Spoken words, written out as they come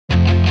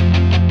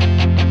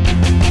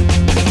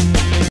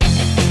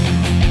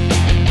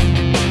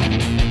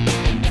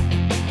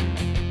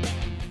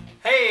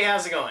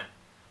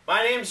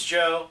My name's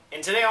Joe,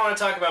 and today I want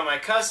to talk about my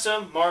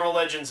custom Marvel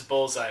Legends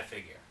Bullseye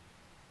figure.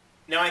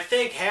 Now I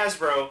think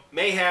Hasbro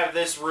may have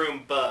this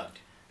room bugged,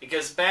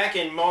 because back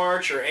in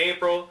March or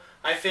April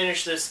I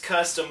finished this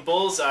custom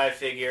Bullseye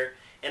figure,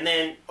 and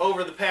then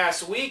over the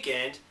past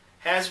weekend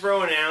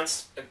Hasbro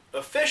announced an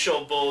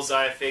official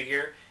Bullseye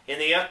figure in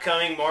the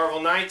upcoming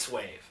Marvel Knights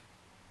wave.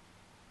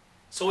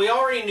 So we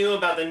already knew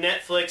about the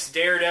Netflix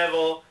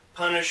Daredevil,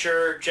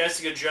 Punisher,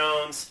 Jessica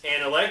Jones,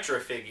 and Elektra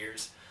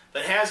figures,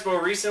 but Hasbro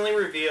recently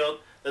revealed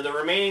that the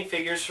remaining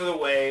figures for the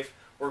wave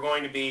were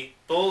going to be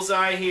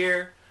Bullseye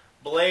here,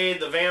 Blade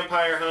the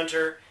Vampire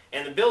Hunter,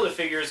 and the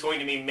Build-A-Figure is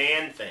going to be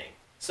Man-Thing.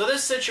 So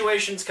this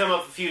situation's come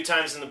up a few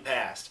times in the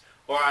past,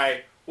 where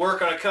I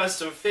work on a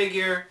custom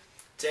figure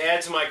to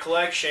add to my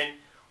collection,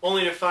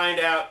 only to find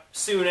out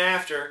soon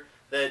after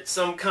that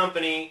some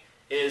company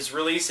is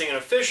releasing an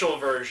official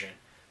version.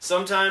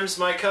 Sometimes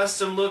my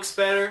custom looks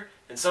better,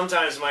 and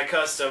sometimes my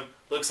custom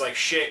looks like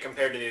shit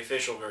compared to the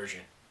official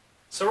version.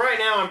 So right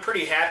now I'm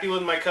pretty happy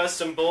with my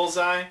custom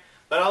Bullseye,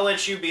 but I'll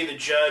let you be the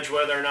judge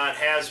whether or not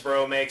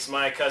Hasbro makes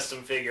my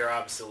custom figure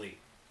obsolete.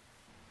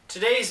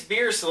 Today's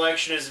beer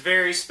selection is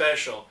very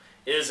special.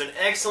 It is an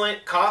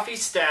excellent coffee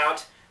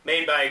stout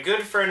made by a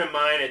good friend of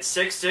mine at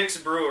Six Sticks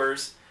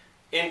Brewers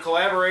in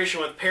collaboration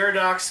with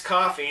Paradox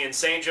Coffee in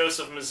St.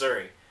 Joseph,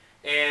 Missouri.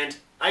 And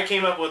I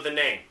came up with the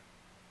name.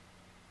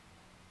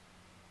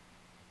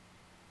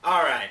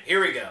 Alright,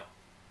 here we go.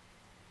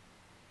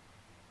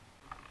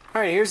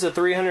 Alright, here's a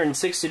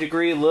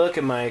 360-degree look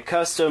at my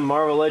custom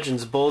Marvel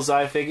Legends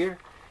Bullseye figure.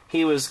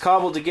 He was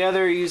cobbled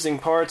together using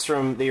parts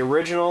from the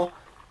original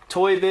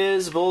Toy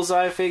Biz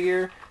Bullseye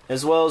figure,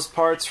 as well as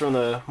parts from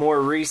the more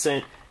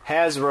recent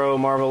Hasbro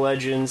Marvel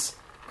Legends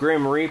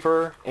Grim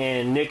Reaper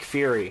and Nick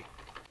Fury.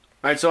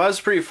 Alright, so I was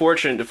pretty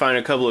fortunate to find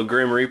a couple of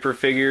Grim Reaper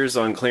figures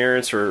on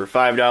clearance for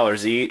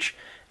 $5 each.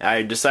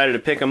 I decided to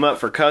pick them up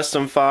for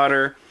custom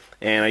fodder,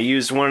 and I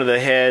used one of the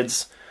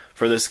heads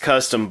for this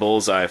custom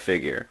Bullseye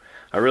figure.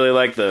 I really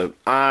like the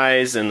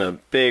eyes and the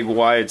big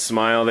wide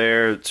smile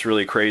there. It's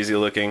really crazy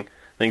looking.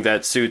 I think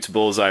that suits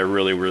Bullseye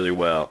really, really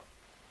well.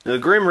 The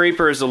Grim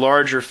Reaper is a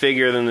larger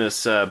figure than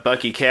this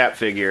Bucky Cap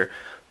figure,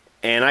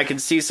 and I can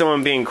see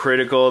someone being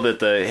critical that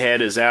the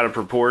head is out of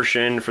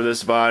proportion for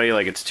this body,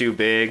 like it's too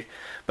big.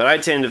 But I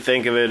tend to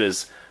think of it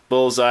as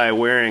Bullseye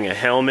wearing a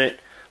helmet,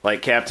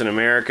 like Captain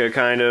America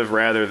kind of,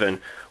 rather than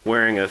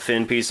wearing a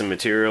thin piece of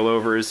material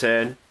over his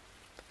head.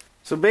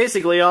 So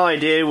basically all I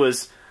did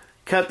was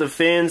cut the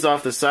fins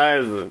off the side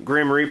of the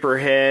Grim Reaper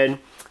head,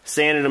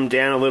 sanded them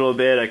down a little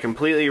bit. I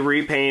completely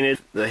repainted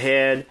the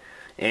head,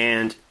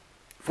 and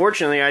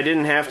fortunately I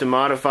didn't have to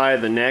modify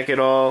the neck at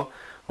all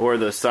or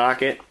the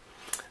socket.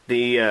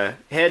 The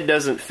head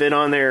doesn't fit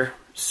on there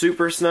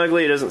super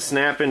snugly. It doesn't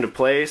snap into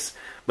place,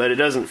 but it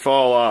doesn't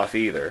fall off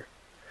either.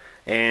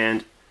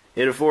 And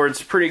it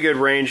affords pretty good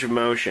range of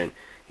motion.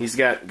 He's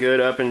got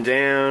good up and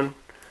down,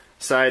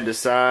 side to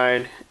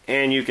side,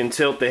 and you can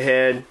tilt the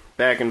head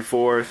back and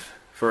forth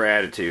for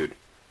attitude.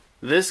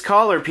 This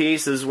collar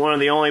piece is one of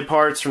the only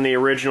parts from the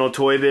original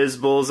Toy Biz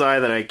Bullseye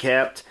that I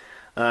kept.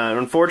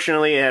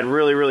 Unfortunately, it had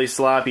really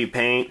sloppy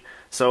paint,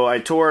 so I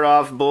tore it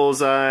off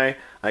Bullseye,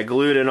 I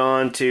glued it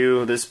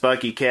onto this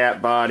Bucky Cap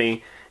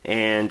body,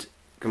 and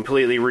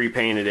completely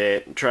repainted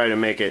it and tried to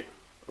make it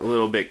a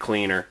little bit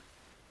cleaner.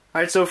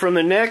 Alright, so from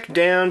the neck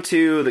down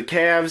to the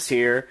calves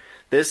here,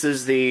 this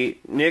is the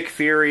Nick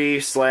Fury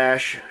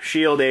 /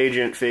 Shield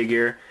Agent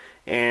figure,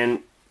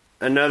 and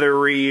another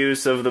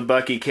reuse of the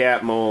Bucky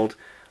Cap mold.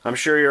 I'm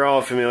sure you're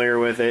all familiar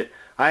with it.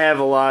 I have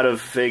a lot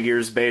of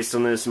figures based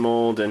on this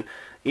mold, and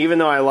even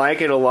though I like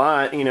it a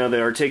lot, you know,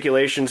 the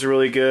articulation's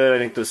really good. I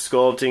think the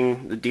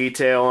sculpting, the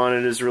detail on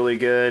it is really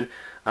good.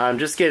 I'm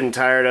just getting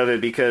tired of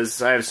it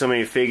because I have so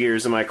many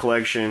figures in my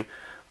collection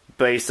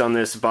based on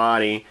this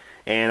body,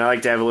 and I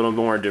like to have a little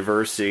more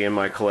diversity in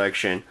my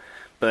collection.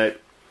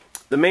 But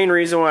the main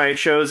reason why I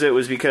chose it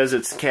was because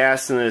it's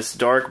cast in this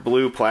dark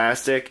blue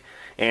plastic,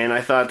 and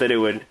I thought that it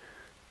would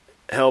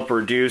help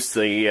reduce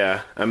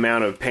the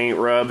amount of paint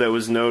rub that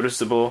was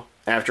noticeable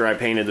after I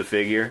painted the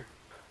figure.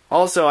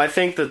 Also, I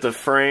think that the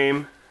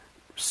frame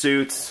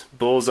suits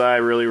Bullseye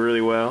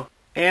really well.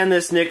 And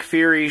this Nick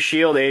Fury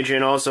Shield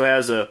Agent also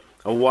has a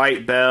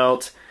white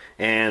belt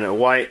and a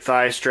white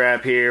thigh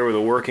strap here with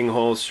a working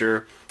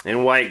holster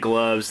and white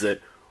gloves that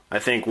I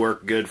think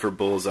work good for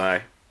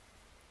Bullseye.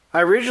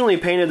 I originally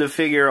painted the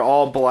figure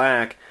all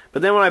black,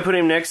 but then when I put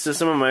him next to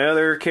some of my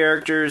other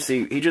characters,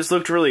 he just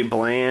looked really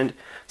bland.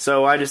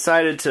 So I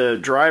decided to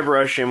dry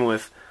brush him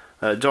with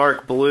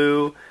dark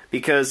blue,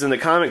 because in the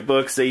comic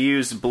books they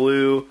use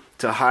blue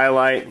to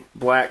highlight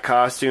black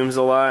costumes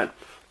a lot,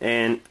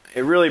 and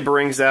it really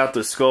brings out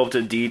the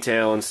sculpted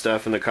detail and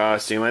stuff in the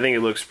costume. I think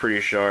it looks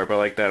pretty sharp. I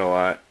like that a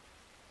lot.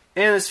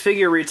 And this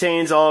figure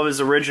retains all of his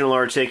original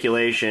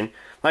articulation.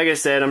 Like I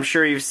said, I'm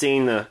sure you've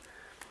seen the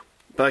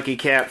Bucky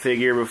Cap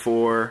figure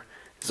before.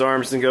 His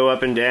arms can go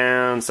up and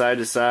down, side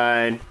to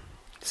side.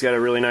 He's got a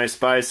really nice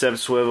bicep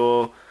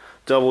swivel,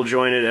 double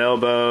jointed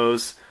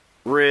elbows,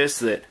 wrist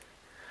that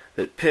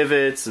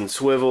pivots and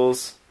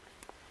swivels.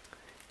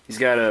 He's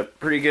got a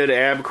pretty good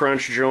ab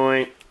crunch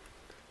joint.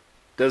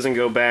 Doesn't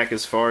go back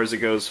as far as it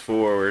goes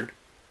forward.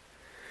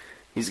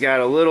 He's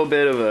got a little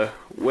bit of a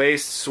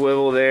waist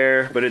swivel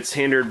there, but it's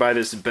hindered by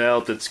this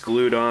belt that's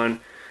glued on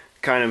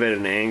kind of at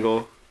an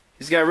angle.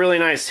 He's got really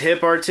nice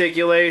hip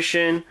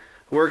articulation,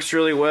 works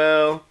really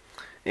well,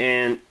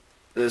 and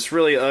this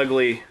really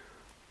ugly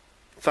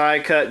thigh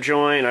cut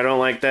joint, I don't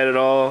like that at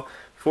all.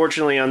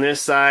 Fortunately on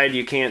this side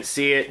you can't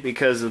see it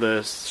because of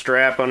the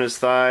strap on his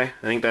thigh.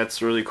 I think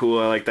that's really cool,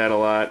 I like that a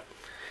lot.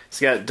 He's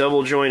got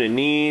double jointed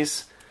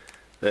knees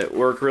that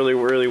work really,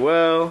 really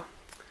well.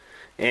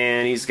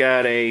 And he's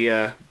got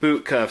a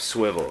boot cuff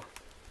swivel.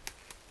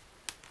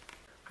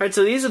 Alright,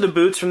 so these are the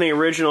boots from the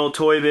original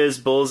Toy Biz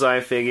Bullseye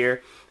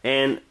figure.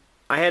 And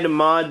I had to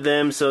mod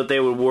them so that they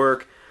would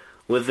work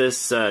with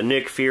this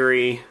Nick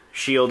Fury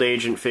Shield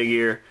Agent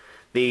figure.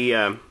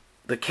 The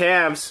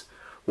calves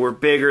were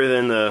bigger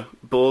than the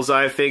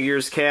Bullseye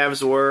figure's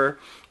calves were,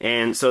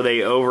 and so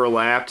they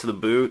overlapped the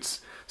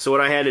boots. So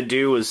what I had to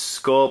do was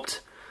sculpt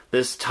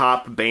this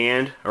top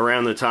band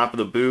around the top of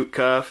the boot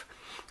cuff,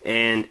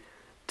 and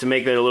to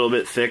make that a little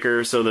bit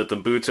thicker so that the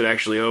boots would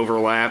actually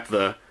overlap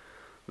the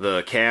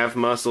calf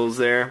muscles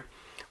there.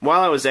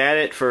 While I was at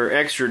it, for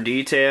extra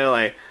detail,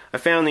 I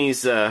found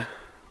these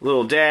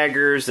little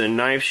daggers and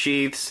knife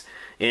sheaths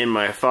in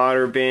my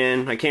fodder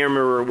bin. I can't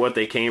remember what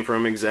they came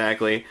from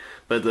exactly,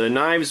 but the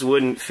knives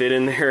wouldn't fit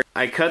in there.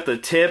 I cut the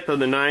tip of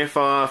the knife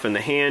off and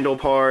the handle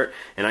part,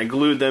 and I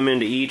glued them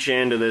into each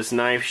end of this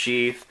knife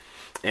sheath,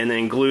 and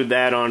then glued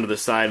that onto the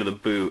side of the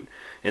boot.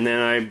 And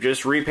then I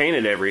just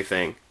repainted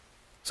everything.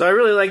 So I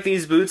really like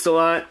these boots a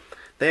lot.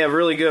 They have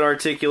really good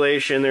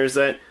articulation. There's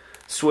that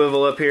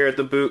swivel up here at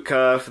the boot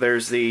cuff.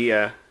 There's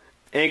the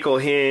ankle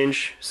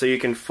hinge, so you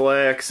can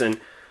flex and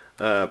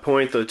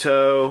point the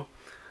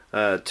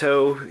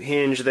toe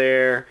hinge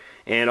there,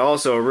 and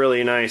also a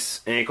really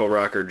nice ankle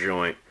rocker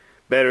joint.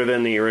 Better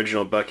than the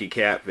original Bucky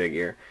Cap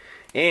figure.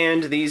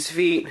 And these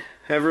feet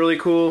have really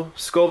cool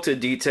sculpted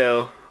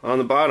detail on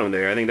the bottom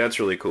there. I think that's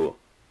really cool.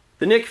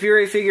 The Nick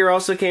Fury figure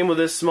also came with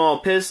this small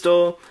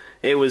pistol.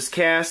 It was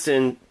cast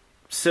in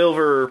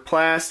silver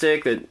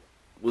plastic that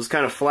was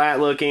kind of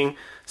flat looking,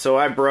 so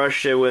I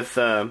brushed it with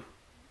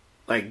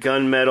like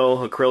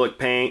gunmetal acrylic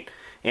paint,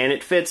 and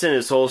it fits in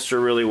his holster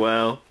really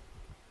well.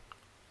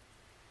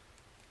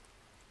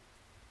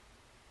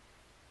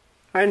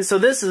 And so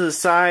this is a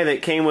Psy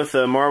that came with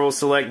the Marvel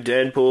Select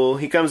Deadpool.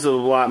 He comes with a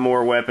lot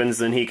more weapons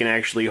than he can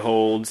actually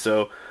hold,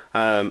 so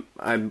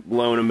I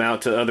loan him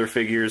out to other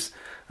figures.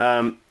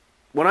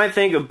 When I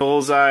think of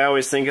Bullseye, I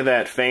always think of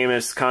that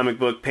famous comic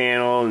book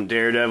panel in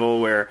Daredevil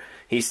where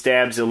he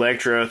stabs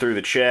Elektra through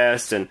the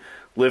chest and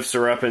lifts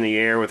her up in the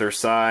air with her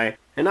Psy.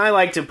 And I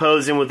like to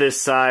pose him with this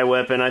Psy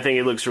weapon. I think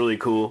it looks really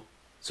cool.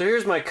 So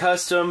here's my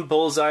custom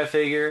Bullseye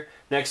figure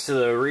next to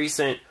the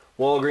recent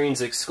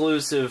Walgreens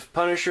exclusive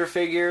Punisher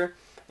figure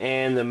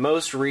and the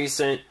most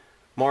recent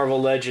Marvel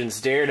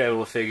Legends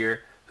Daredevil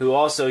figure, who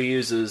also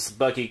uses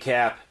Bucky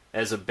Cap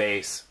as a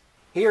base.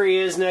 Here he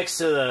is next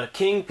to the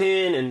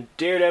Kingpin and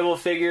Daredevil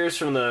figures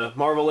from the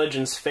Marvel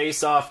Legends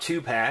Face Off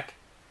 2-pack.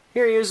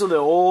 Here he is with the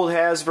old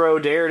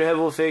Hasbro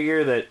Daredevil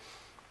figure that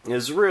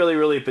is really,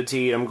 really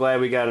petite. I'm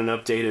glad we got an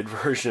updated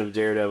version of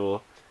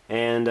Daredevil.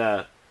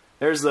 And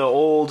there's the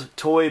old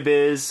Toy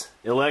Biz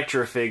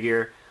Elektra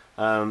figure.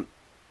 I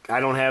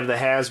don't have the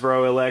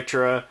Hasbro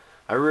Elektra.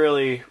 I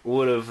really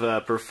would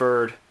have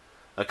preferred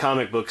a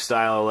comic book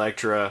style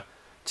Elektra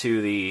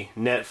to the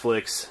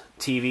Netflix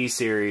TV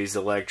series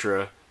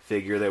Elektra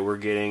figure that we're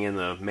getting in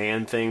the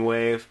Man-Thing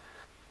wave.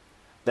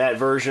 That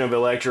version of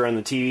Elektra in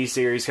the TV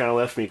series kind of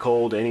left me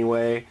cold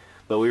anyway,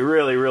 but we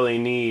really, really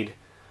need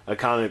a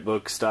comic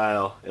book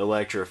style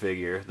Elektra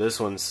figure. This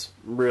one's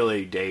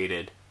really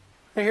dated.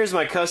 And here's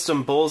my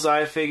custom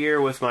Bullseye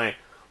figure with my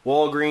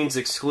Walgreens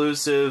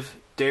exclusive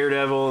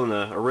Daredevil in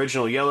the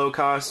original yellow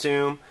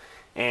costume,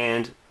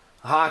 and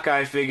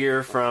Hawkeye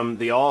figure from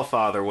the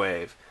All-Father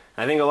wave.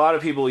 I think a lot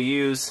of people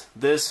use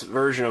this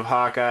version of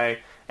Hawkeye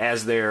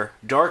as their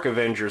Dark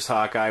Avengers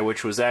Hawkeye,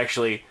 which was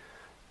actually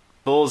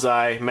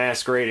Bullseye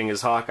masquerading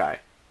as Hawkeye.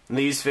 And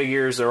these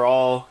figures are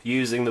all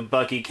using the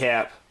Bucky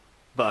Cap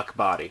buck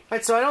body.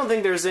 Alright, so I don't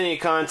think there's any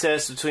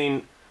contest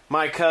between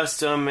my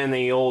custom and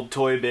the old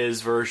Toy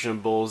Biz version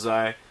of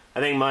Bullseye. I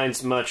think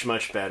mine's much,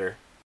 much better.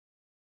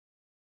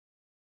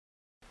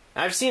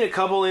 I've seen a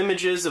couple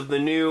images of the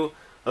new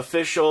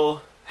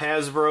official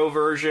Hasbro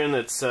version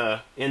that's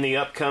in the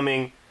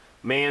upcoming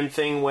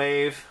Man-Thing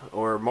wave,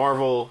 or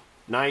Marvel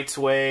Knights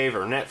wave,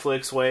 or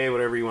Netflix wave,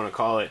 whatever you want to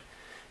call it.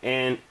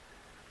 And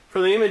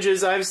from the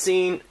images I've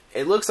seen,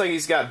 it looks like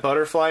he's got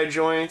butterfly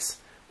joints,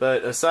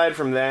 but aside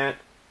from that,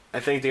 I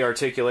think the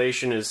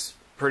articulation is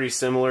pretty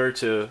similar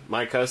to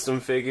my custom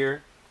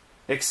figure.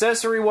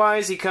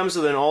 Accessory-wise, he comes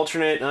with an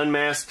alternate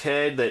unmasked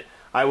head that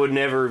I would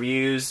never have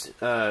used,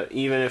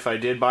 even if I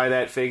did buy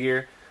that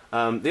figure.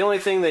 The only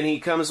thing that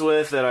he comes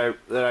with that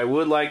I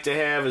would like to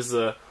have is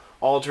the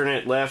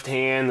alternate left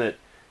hand that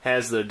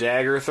has the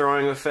dagger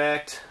throwing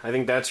effect. I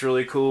think that's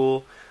really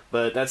cool,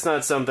 but that's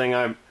not something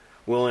I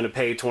willing to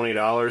pay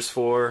 $20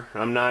 for.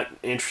 I'm not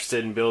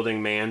interested in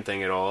building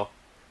Man-Thing at all.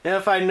 Now,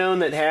 if I'd known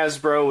that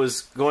Hasbro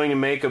was going to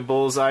make a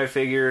Bullseye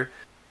figure,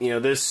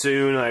 this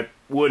soon, I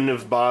wouldn't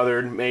have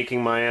bothered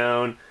making my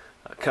own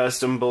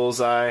custom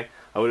Bullseye.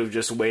 I would have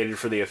just waited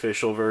for the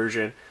official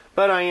version.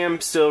 But I am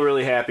still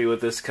really happy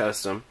with this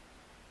custom.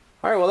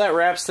 Alright, well that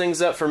wraps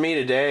things up for me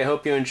today. I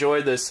hope you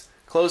enjoyed this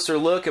closer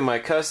look at my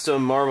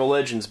custom Marvel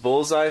Legends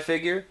Bullseye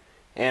figure,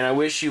 and I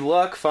wish you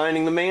luck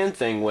finding the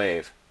Man-Thing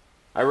wave.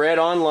 I read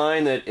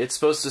online that it's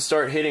supposed to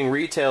start hitting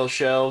retail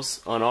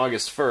shelves on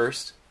August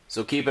 1st,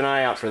 so keep an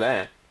eye out for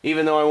that.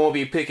 Even though I won't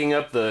be picking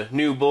up the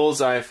new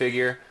Bullseye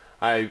figure,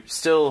 I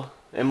still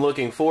am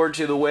looking forward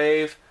to the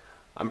wave.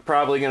 I'm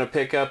probably going to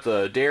pick up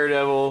the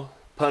Daredevil,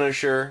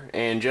 Punisher,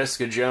 and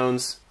Jessica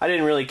Jones. I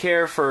didn't really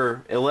care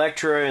for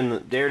Elektra in the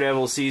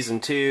Daredevil Season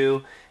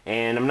 2,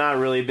 and I'm not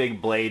really a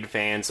big Blade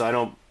fan, so I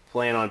don't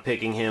plan on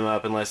picking him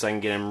up unless I can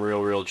get him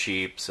real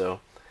cheap. So,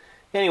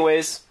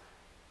 anyways,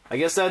 I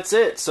guess that's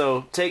it.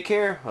 So, take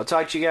care. I'll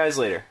talk to you guys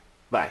later.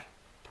 Bye.